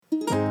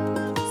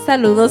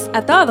Saludos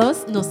a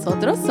todos,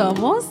 nosotros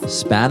somos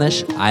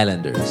Spanish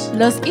Islanders.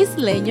 los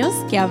isleños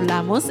que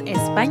hablamos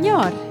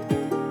español.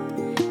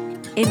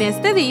 En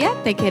este día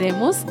te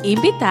queremos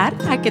invitar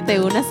a que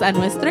te unas a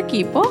nuestro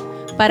equipo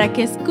para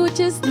que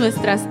escuches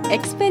nuestras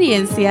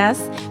experiencias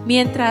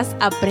mientras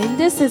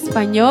aprendes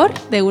español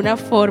de una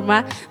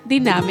forma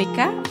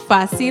dinámica,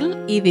 fácil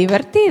y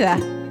divertida.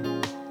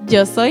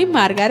 Yo soy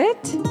Margaret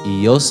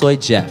Y yo soy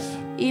Jeff.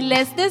 y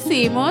les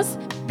decimos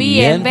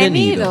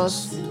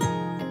bienvenidos.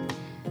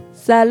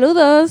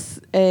 Saludos,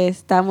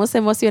 estamos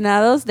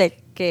emocionados de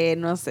que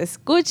nos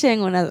escuchen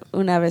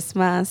una vez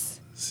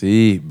más.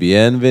 Sí,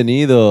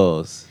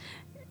 bienvenidos.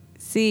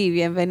 Sí,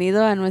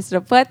 bienvenido a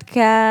nuestro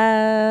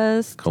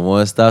podcast. ¿Cómo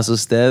estás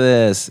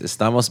ustedes?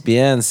 ¿Estamos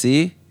bien,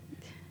 sí?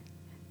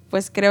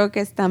 Pues creo que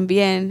están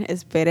bien,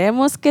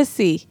 esperemos que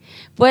sí.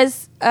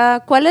 Pues,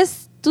 ¿cuál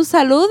es tu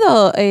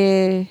saludo?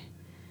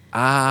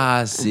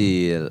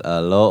 Sí,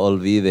 lo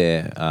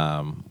olvidé.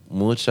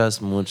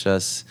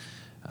 Muchas,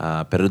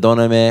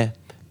 perdóname,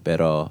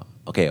 pero,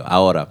 ok,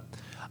 ahora.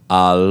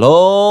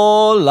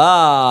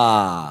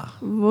 Aloha.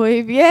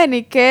 Muy bien,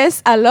 ¿y qué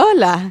es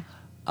Aloha?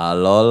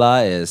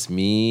 Aloha es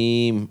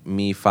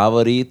mi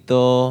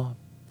favorito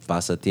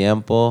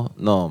pasatiempo.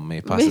 No,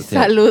 mi pasatiempo.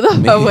 saludo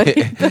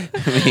favorito.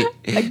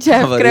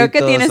 Jeff, creo que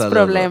favorito tienes saludo.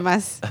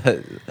 problemas.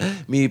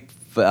 Mi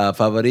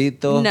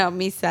favorito. No,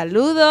 mi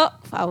saludo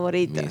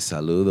favorito. Mi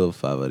saludo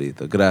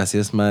favorito.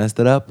 Gracias,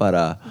 maestra,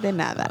 para... De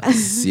nada.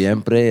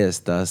 Siempre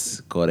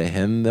estás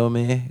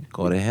corrigiéndome.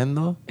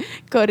 ¿Corrigiendo?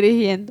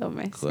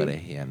 Corrigiéndome. Sí.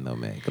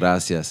 Corrigiéndome.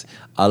 Gracias.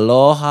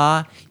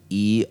 Aloha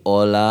y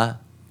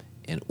hola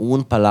en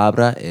una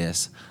palabra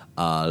es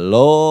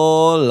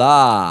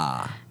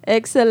alola.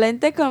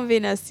 Excelente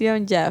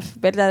combinación, Jeff.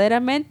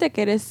 Verdaderamente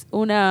que eres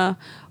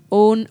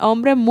un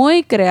hombre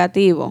muy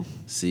creativo.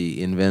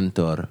 Sí,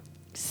 inventor.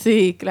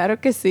 Sí, claro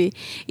que sí.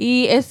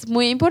 Y es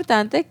muy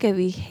importante que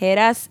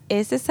dijeras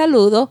ese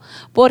saludo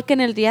porque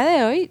en el día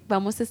de hoy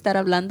vamos a estar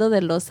hablando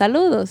de los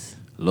saludos.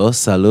 ¿Los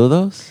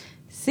saludos?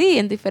 Sí,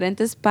 en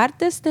diferentes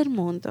partes del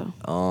mundo.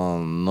 Oh,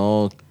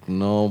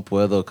 no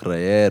puedo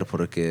creer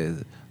porque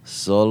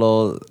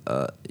solo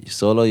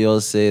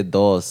yo sé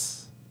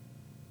dos.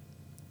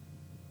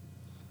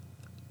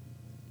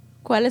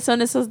 ¿Cuáles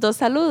son esos dos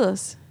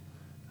saludos?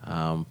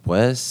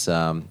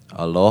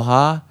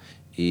 Aloha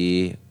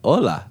y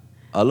hola.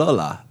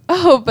 Alola.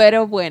 Oh,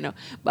 pero bueno,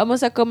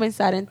 vamos a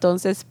comenzar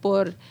entonces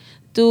por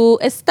tu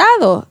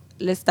estado,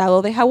 el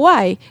estado de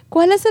Hawái.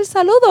 ¿Cuál es el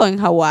saludo en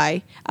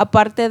Hawái?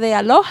 Aparte de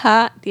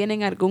aloha,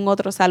 ¿tienen algún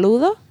otro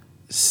saludo?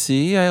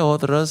 Sí, hay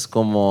otros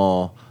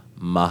como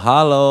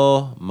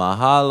mahalo,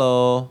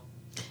 mahalo.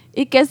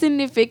 ¿Y qué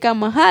significa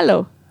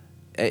mahalo?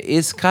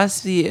 Es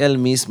casi el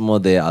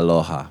mismo de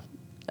aloha.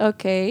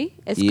 Ok,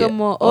 es Y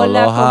como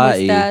hola, ¿cómo aloha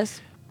y-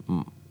 estás?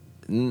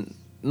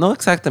 No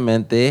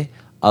exactamente.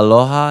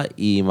 Aloha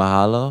y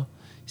mahalo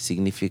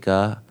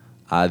significa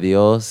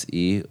adiós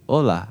y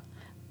hola.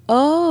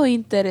 Oh,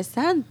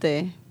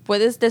 interesante.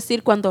 Puedes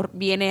decir cuando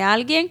viene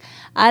alguien,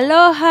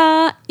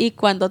 aloha, y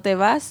cuando te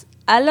vas,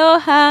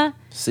 aloha.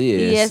 Sí,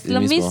 Y es el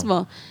lo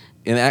mismo.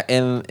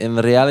 En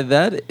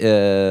realidad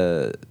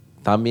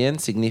también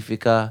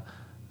significa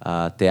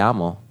te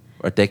amo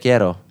o te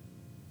quiero.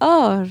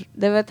 Oh,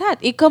 de verdad.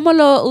 ¿Y cómo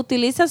lo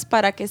utilizas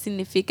para que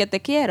signifique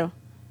te quiero?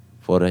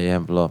 Por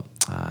ejemplo,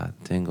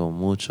 tengo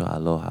mucho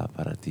aloha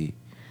para ti.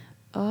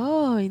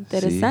 Oh,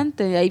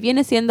 interesante. Ahí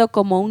viene siendo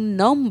como un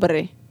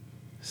nombre.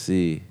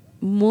 Sí.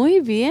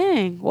 Muy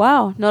bien.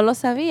 Wow, no lo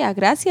sabía.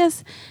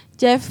 Gracias,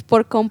 Jeff,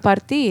 por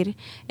compartir.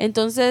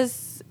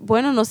 Entonces,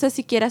 bueno, no sé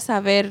si quieras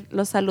saber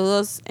los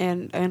saludos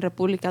en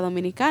República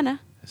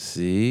Dominicana.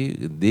 Sí,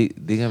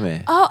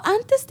 dígame. Oh,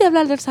 antes de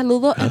hablar del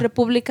saludo en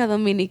República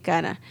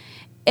Dominicana,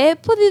 he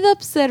podido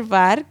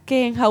observar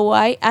que en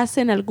Hawái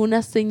hacen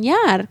alguna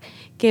señal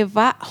que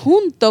va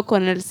junto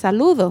con el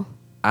saludo.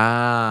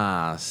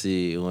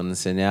 Sí, una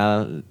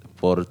señal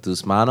por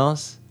tus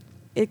manos.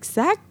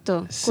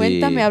 Exacto. Sí.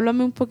 Cuéntame,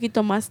 háblame un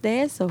poquito más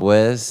de eso.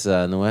 Pues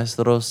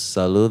nuestro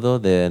saludo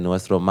de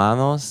nuestras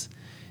manos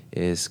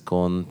es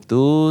con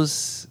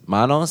tus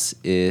manos.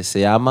 Se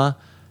llama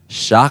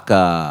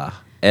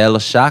shaka. El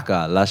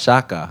shaka, la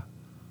shaka.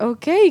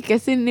 Ok, ¿qué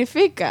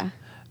significa?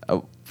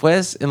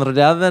 Pues en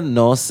realidad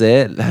no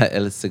sé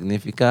el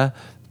significado,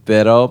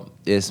 pero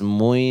es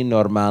muy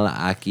normal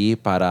aquí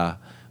para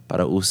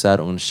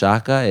usar un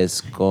shaka.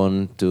 Es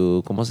con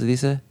tu, ¿cómo se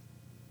dice?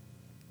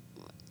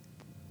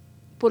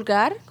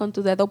 Pulgar, con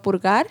tu dedo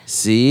pulgar.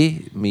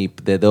 Sí, mi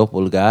dedo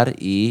pulgar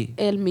y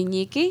El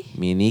meñique.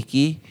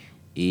 miniki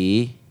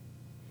y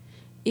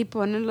Y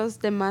ponen los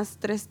demás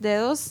 3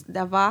 dedos de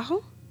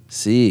abajo.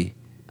 sí,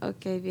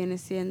 Ok, viene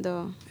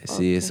siendo...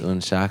 sí, ok. es un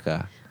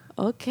shaka.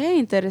 Ok,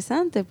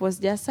 interesante.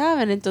 Pues ya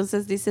saben.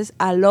 Entonces dices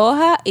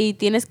aloha y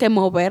tienes que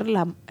mover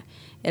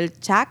el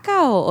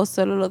chaca o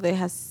solo lo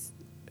dejas.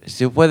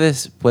 Si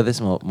puedes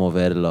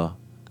moverlo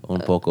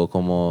un poco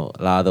como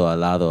lado a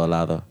lado a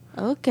lado.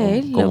 Ok,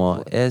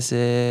 Como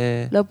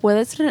ese. lo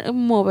puedes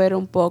mover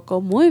un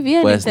poco. Muy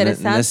bien, Pues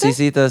interesante.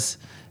 necesitas,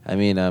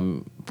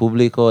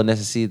 público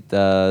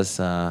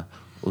necesitas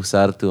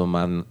usar tu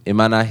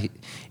imaginación.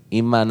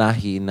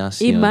 Imaginación,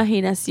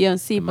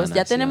 sí, pues ya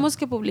Imaginación. tenemos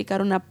que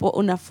publicar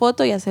una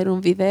foto y hacer un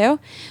video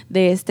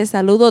de este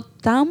saludo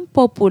tan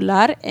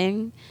popular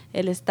en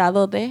el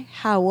estado de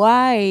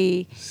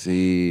Hawái.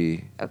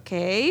 Sí. Ok,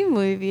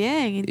 muy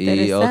bien, Y,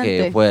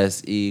 interesante.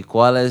 ¿y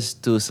cuáles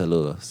tus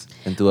saludos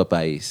en tu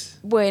país?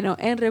 Bueno,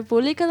 en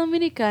República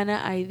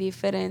Dominicana hay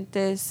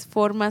diferentes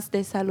formas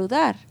de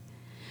saludar.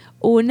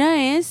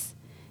 Una es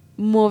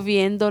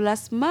moviendo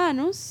las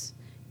manos,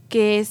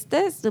 que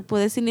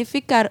puede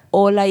significar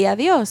hola y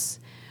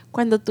adiós.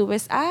 Cuando tú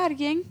ves a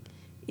alguien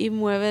y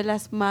mueve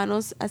las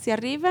manos hacia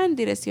arriba en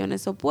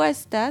direcciones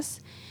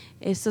opuestas,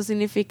 eso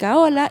significa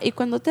hola. Y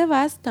cuando te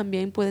vas,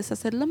 también puedes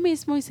hacer lo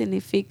mismo y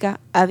significa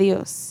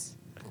adiós.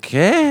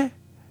 ¿Qué?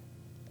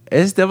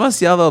 Es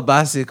demasiado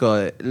básico.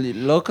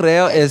 Lo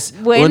creo es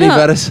Bueno,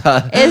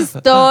 universal. Pero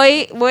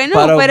estoy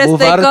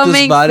bufar tus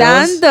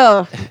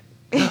comenzando.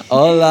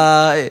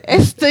 Hola.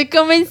 Estoy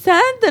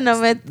comenzando, no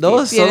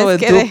No tienes solo en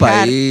que tu dejar.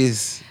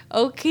 país.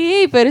 Ok,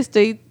 pero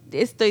estoy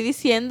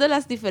diciendo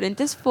las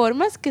diferentes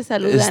formas que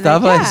saludan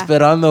Estaba allá.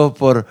 esperando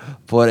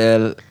por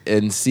el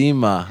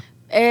encima.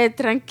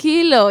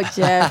 Tranquilo,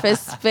 Jeff,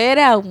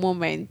 espera un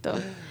momento.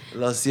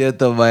 Lo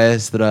siento,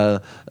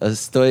 maestra.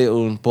 Estoy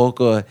un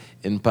poco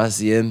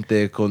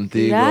impaciente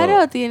contigo.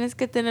 Claro, tienes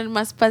que tener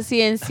más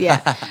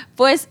paciencia.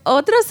 Pues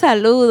otro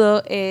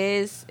saludo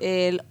es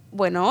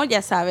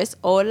ya sabes,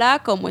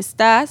 hola, ¿cómo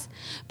estás?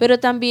 Pero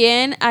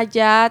también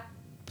allá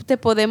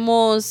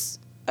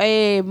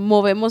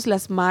movemos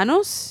las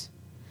manos,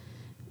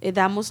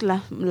 damos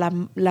la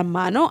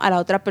mano a la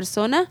otra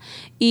persona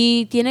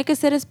y tiene que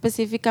ser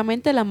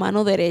específicamente la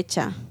mano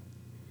derecha.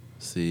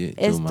 Sí,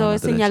 Esto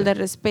es señal de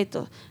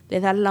respeto,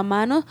 de dar la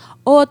mano,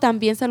 o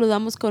también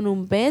saludamos con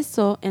un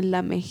beso en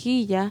la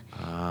mejilla.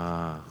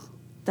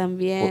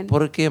 También.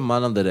 ¿Por qué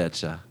mano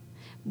derecha?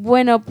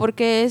 Bueno,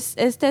 porque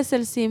este es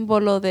el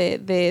símbolo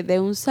de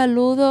un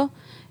saludo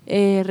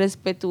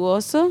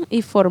respetuoso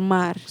y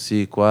formal.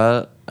 Sí,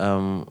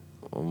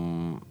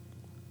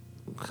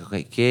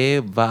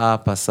 ¿qué va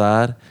a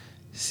pasar?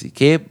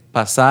 ¿Qué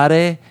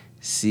pasará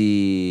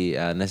si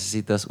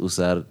necesitas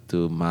usar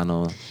tu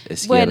mano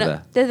izquierda?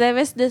 Bueno, te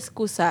debes de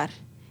excusar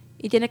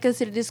y tienes que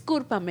decir,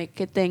 discúlpame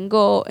que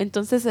tengo,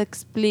 entonces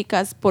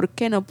explicas por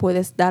qué no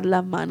puedes dar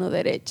la mano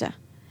derecha.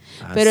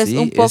 Pero sí,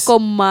 es un poco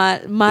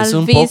mal es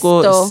un visto.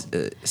 poco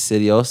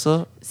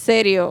serioso.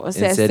 Serio, o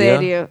sea, ¿En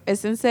serio?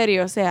 es en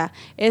serio, o sea,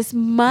 es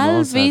mal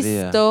No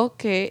sabía. visto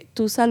que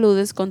tú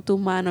saludes con tu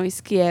mano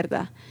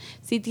izquierda.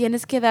 Si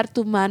tienes que dar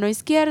tu mano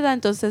izquierda,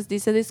 entonces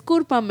dice,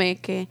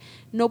 discúlpame que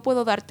no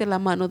puedo darte la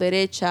mano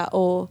derecha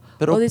o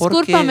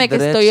discúlpame que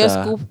estoy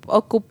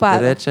ocupada.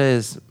 ¿Derecha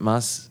es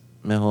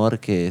mejor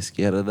que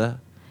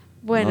izquierda?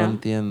 Bueno, no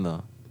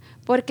entiendo.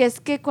 Porque es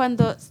que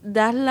cuando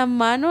das la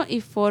mano y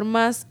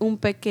formas una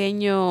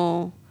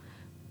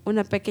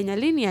pequeña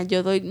línea,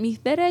 yo doy mi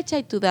derecha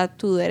y tú das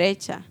tu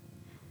derecha.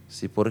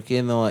 Sí, ¿por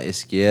qué no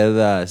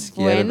izquierda?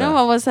 Bueno,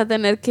 vamos a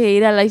tener que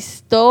ir a la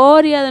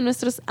historia de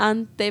nuestros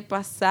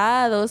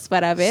antepasados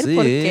para ver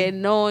por qué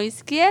no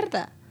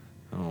izquierda.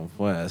 No,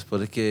 pues,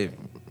 porque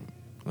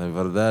la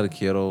verdad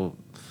quiero...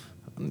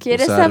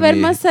 ¿Quieres saber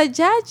más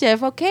allá,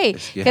 Jeff? Ok,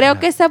 creo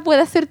que esa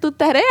puede ser tu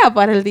tarea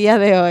para el día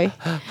de hoy.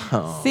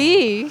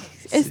 Sí,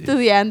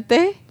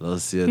 estudiante. Lo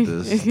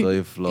siento,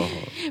 estoy flojo.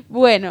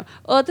 Bueno,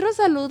 otro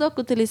saludo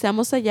que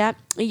utilizamos allá,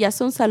 y ya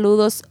son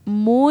saludos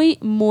muy,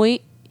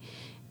 muy,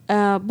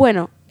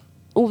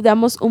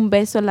 damos un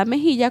beso en la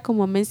mejilla,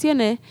 como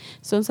mencioné,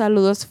 son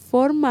saludos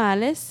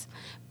formales,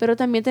 pero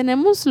también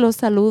tenemos los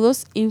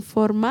saludos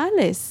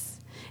informales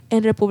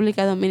en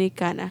República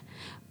Dominicana.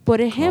 Por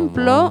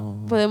ejemplo,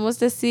 podemos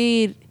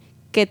decir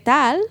 ¿qué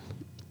tal?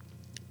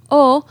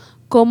 O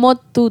 ¿cómo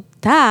tú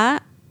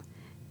estás?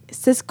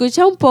 Se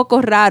escucha un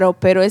poco raro,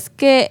 pero es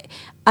que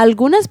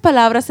algunas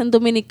palabras en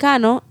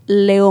dominicano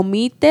le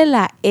omite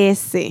la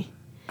S.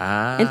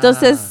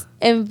 Entonces,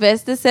 en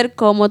vez de ser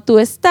 ¿cómo tú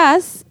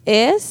estás?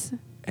 Es...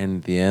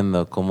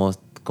 Entiendo, ¿cómo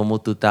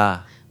tú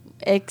estás?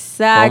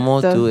 Exacto.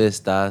 ¿Cómo tú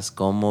estás?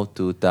 ¿Cómo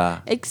tú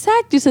estás?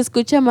 Exacto, y se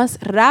escucha más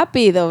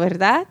rápido,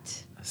 ¿verdad?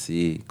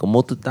 Sí,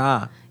 ¿cómo tú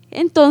estás?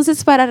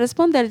 Entonces, para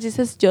responder,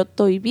 dices, yo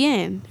estoy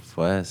bien.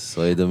 Pues,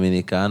 soy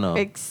dominicano.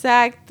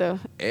 Exacto.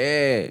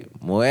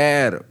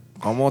 Mujer,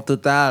 ¿cómo tú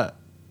estás?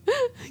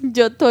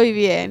 Yo estoy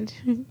bien.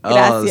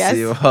 Gracias.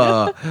 Sí,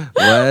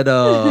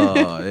 bueno.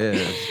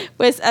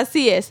 Pues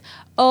así es.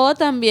 O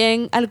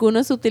también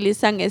algunos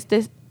utilizan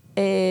este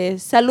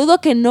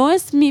saludo que no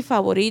es mi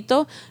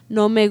favorito,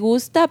 no me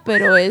gusta,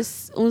 pero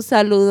es un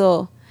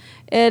saludo.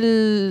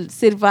 El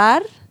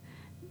silbar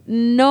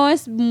no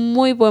es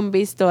muy buen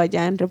visto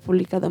allá en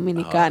República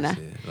Dominicana.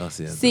 Sí, lo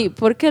siento. Sí,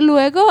 porque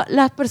luego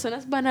las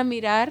personas van a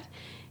mirar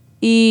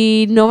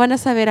y no van a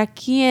saber a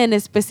quién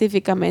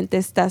específicamente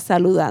está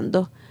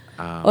saludando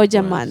o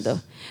llamando.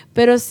 Pues.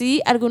 Pero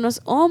sí,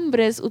 algunos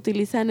hombres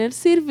utilizan el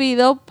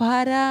silbido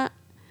para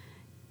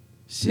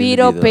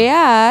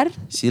piropear.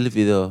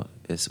 Silbido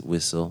es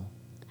whistle.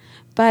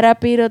 Para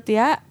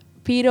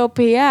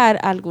piropear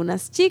a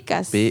algunas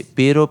chicas.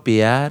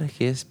 Piropear,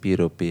 ¿qué es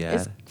piropear?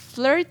 Es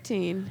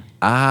flirting.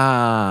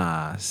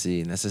 Ah,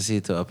 sí,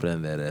 necesito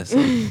aprender eso.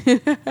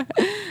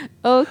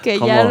 Ok,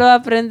 ¿Cómo? ya lo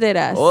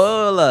aprenderás.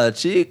 Hola,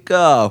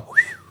 chica.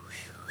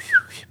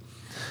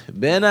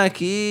 Ven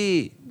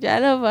aquí. Ya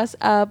lo vas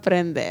a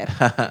aprender.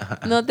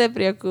 No te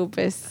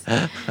preocupes.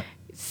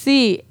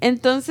 Sí,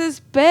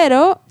 entonces,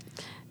 pero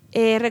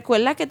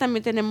recuerda que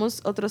también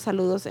tenemos otros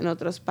saludos en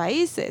otros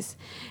países.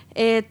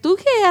 Tú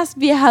que has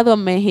viajado a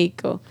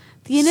México,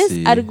 ¿tienes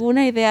Sí.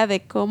 alguna idea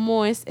de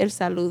cómo es el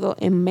saludo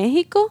en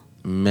México?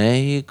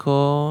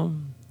 México,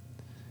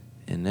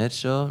 en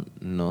hecho,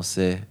 no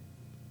sé.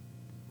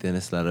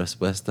 ¿Tienes la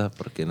respuesta?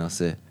 Porque no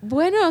sé.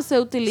 Bueno,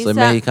 se utiliza... Soy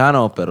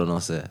mexicano, pero no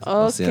sé.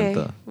 Lo Ok,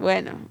 siento.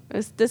 bueno,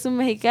 este es un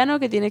mexicano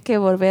que tiene que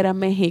volver a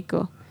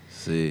México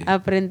Sí. a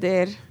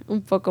aprender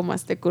un poco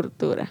más de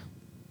cultura.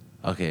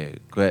 Ok,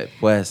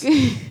 pues,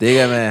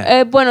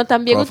 dígame. Bueno,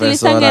 también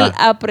utilizan profesora. el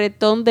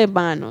apretón de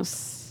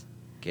manos.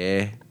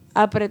 ¿Qué?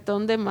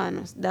 Apretón de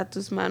manos. Da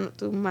tu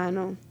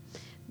mano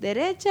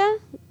derecha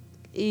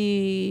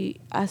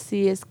y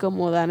así es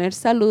como dan el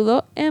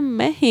saludo en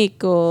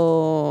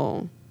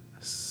México.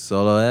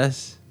 ¿Solo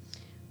es?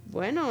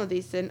 Bueno,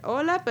 dicen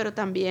hola, pero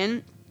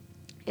también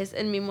es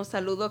el mismo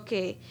saludo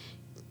que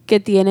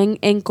tienen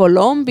en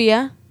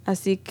Colombia.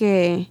 Así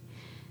que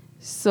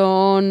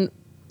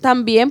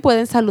también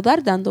pueden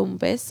saludar dando un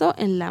beso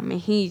en la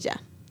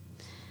mejilla.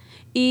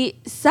 Y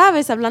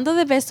sabes, hablando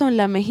de beso en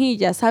la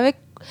mejilla,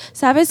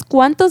 ¿sabes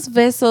cuántos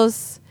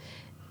besos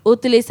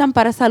utilizan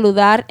para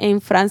saludar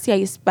en Francia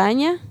y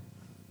España?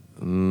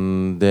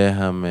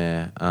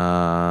 Déjame.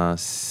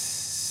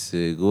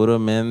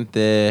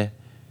 Seguramente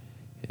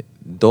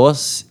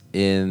 2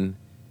 en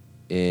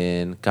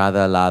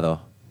cada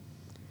lado.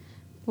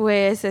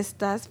 Pues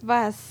estás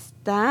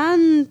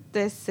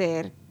bastante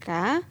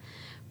cerca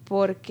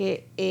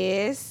porque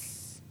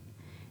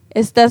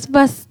Estás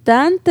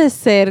bastante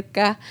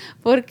cerca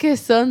porque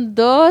son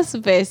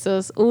 2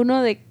 besos,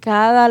 uno de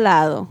cada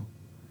lado.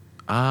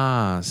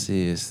 Ah,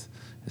 sí,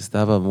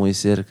 estaba muy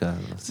cerca,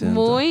 lo siento.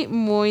 Muy,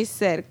 muy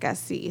cerca,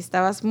 sí,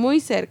 estabas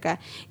muy cerca.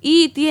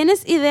 ¿Y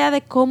tienes idea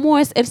de cómo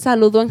es el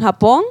saludo en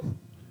Japón?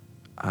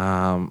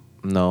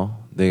 No,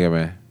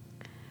 dígame.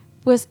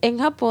 Pues en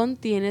Japón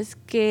tienes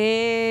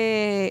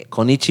que...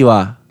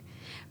 Konnichiwa.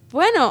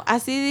 Bueno,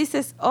 así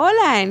dices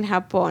hola en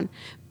Japón,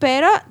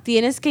 pero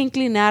tienes que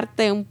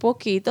inclinarte un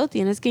poquito,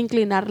 tienes que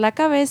inclinar la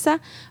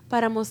cabeza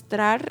para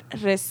mostrar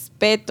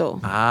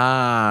respeto.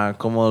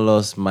 Como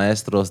los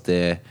maestros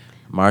de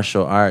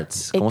martial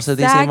arts. ¿Cómo se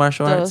dice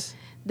martial Exacto, arts?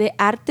 de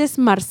artes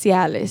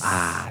marciales.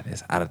 De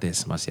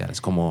artes marciales.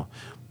 Como,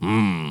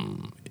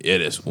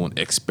 eres un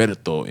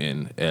experto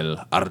en el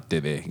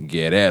arte de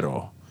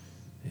guerrero.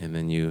 And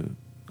then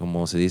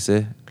 ¿cómo se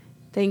dice?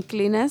 Te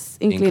inclinas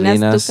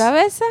tu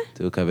cabeza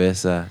Tu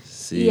cabeza,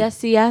 sí. y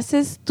así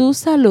haces tu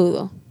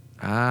saludo.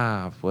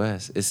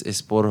 Pues,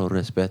 es por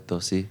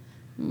respeto, sí.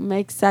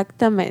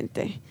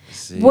 Exactamente.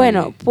 Sí.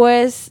 Bueno,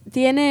 pues,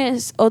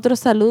 ¿tienes otro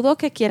saludo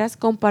que quieras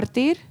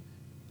compartir?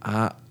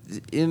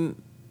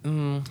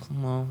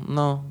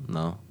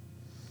 No.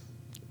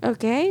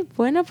 Ok,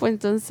 bueno, pues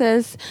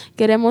entonces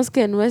queremos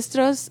que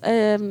nuestros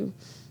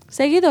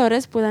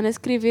seguidores puedan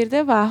escribir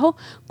debajo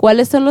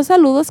cuáles son los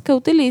saludos que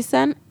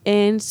utilizan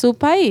en su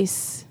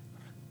país.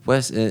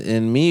 Pues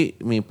en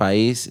mi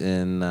país,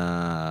 en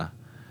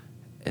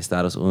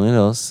Estados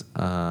Unidos,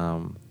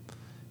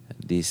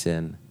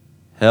 dicen,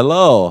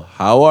 hello,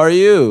 how are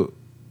you?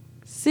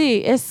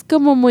 Sí, es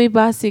como muy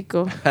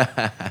básico.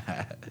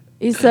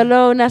 Y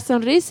solo una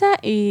sonrisa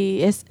y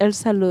es el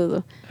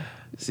saludo.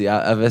 Sí,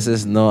 a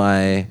veces no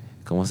hay,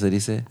 ¿cómo se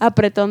dice?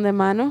 Apretón de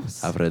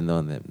manos.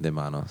 Apretón de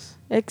manos.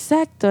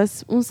 Exacto,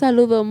 es un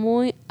saludo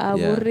muy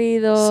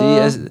aburrido.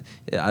 Yeah. Sí,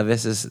 a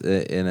veces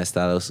en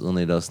Estados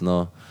Unidos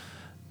no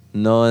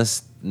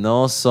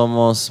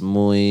somos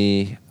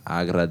muy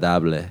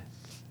agradables.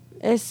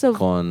 Eso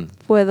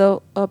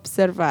puedo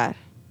observar.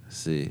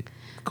 Sí.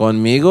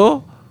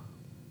 ¿Conmigo?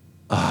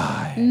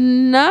 Ay.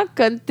 No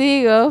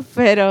contigo,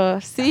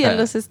 pero sí en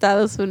los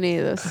Estados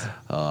Unidos.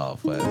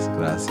 Pues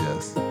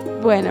gracias.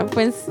 Bueno,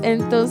 pues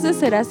entonces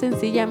será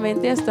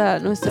sencillamente hasta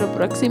nuestro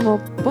próximo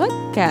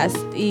podcast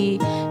y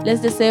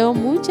les deseo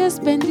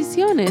muchas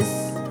bendiciones.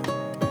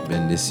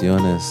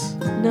 Bendiciones.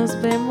 Nos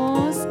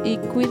vemos y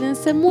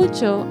cuídense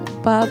mucho.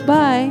 Bye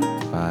bye.